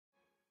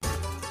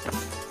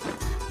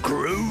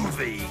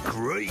Groovy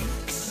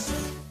Greeks.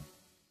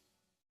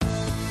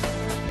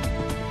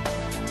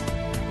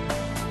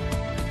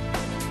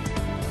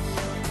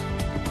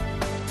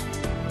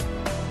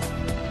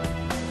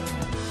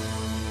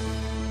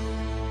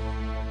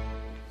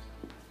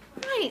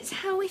 Right,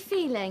 how are we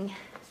feeling?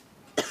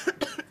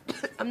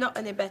 I'm not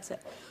any better.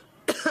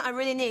 I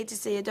really need to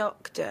see a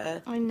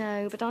doctor. I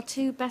know, but our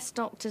two best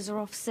doctors are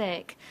off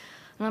sick.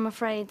 And I'm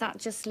afraid that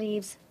just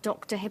leaves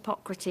Dr.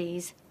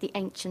 Hippocrates, the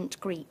ancient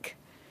Greek.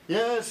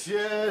 Yes,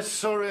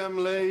 sorry I'm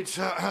late.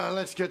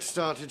 Let's get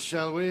started,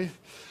 shall we?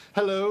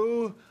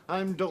 Hello,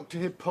 I'm Dr.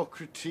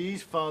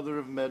 Hippocrates, father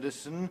of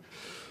medicine,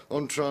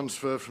 on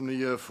transfer from the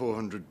year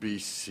 400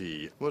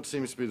 BC. What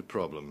seems to be the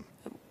problem?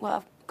 Well,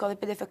 I've got a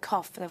bit of a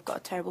cough and I've got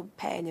a terrible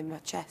pain in my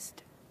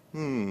chest.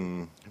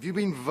 Have you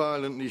been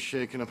violently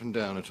shaken up and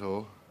down at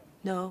all?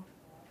 No.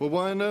 Well,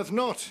 why on earth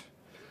not?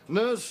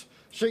 Nurse,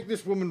 shake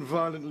this woman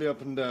violently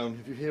up and down.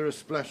 If you hear a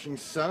splashing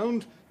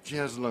sound, she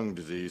has lung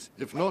disease.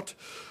 If not,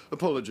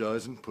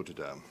 apologise and put her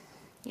down.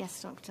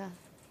 Yes, Doctor.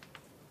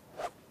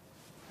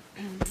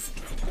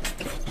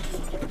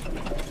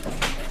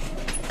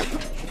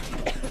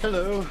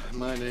 Hello,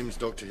 my name's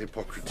Dr.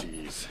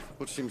 Hippocrates.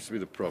 What seems to be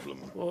the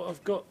problem? Well,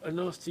 I've got a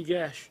nasty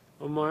gash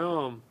on my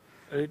arm,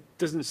 and it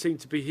doesn't seem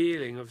to be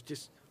healing. I've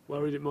just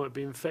worried it might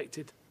be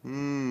infected.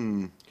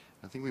 I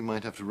think we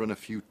might have to run a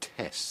few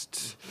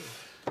tests.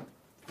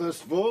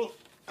 First of all,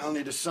 I'll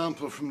need a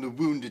sample from the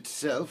wound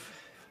itself.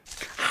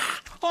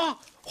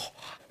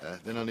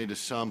 Then I'll need a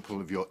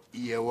sample of your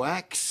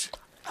earwax.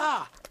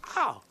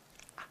 Ow!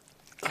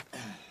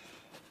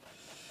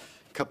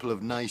 Couple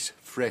of nice,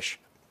 fresh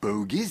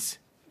bogies.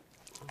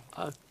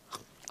 And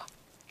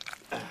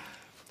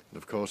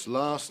of course,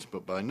 last,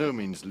 but by no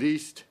means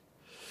least,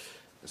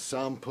 a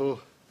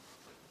sample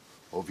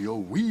of your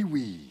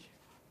wee-wee.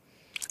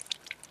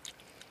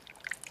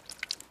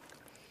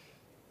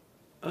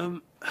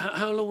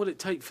 How long will it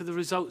take for the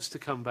results to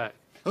come back?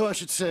 Oh, I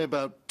should say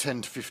about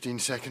 10 to 15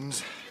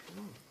 seconds.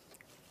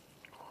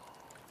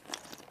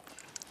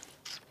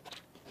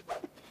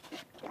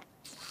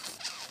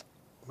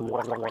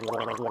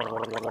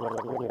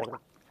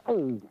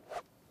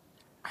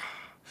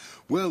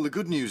 Well, the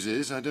good news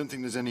is I don't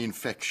think there's any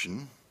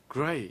infection.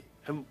 Great.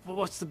 And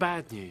what's the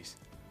bad news?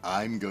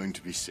 I'm going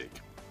to be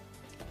sick.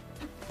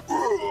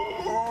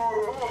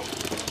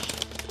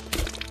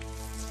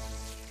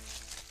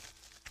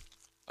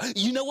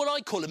 You know what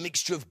I call a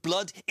mixture of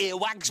blood,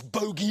 earwax,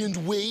 bogey and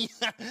wee?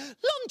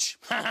 Lunch!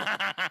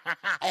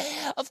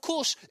 Of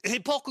course,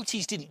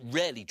 Hippocrates didn't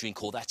really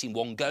drink all that in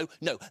one go.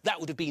 No, that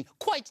would have been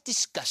quite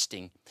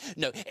disgusting.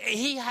 No,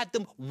 he had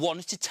them one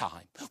at a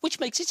time, which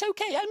makes it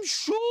okay. I'm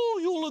sure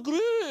you'll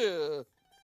agree.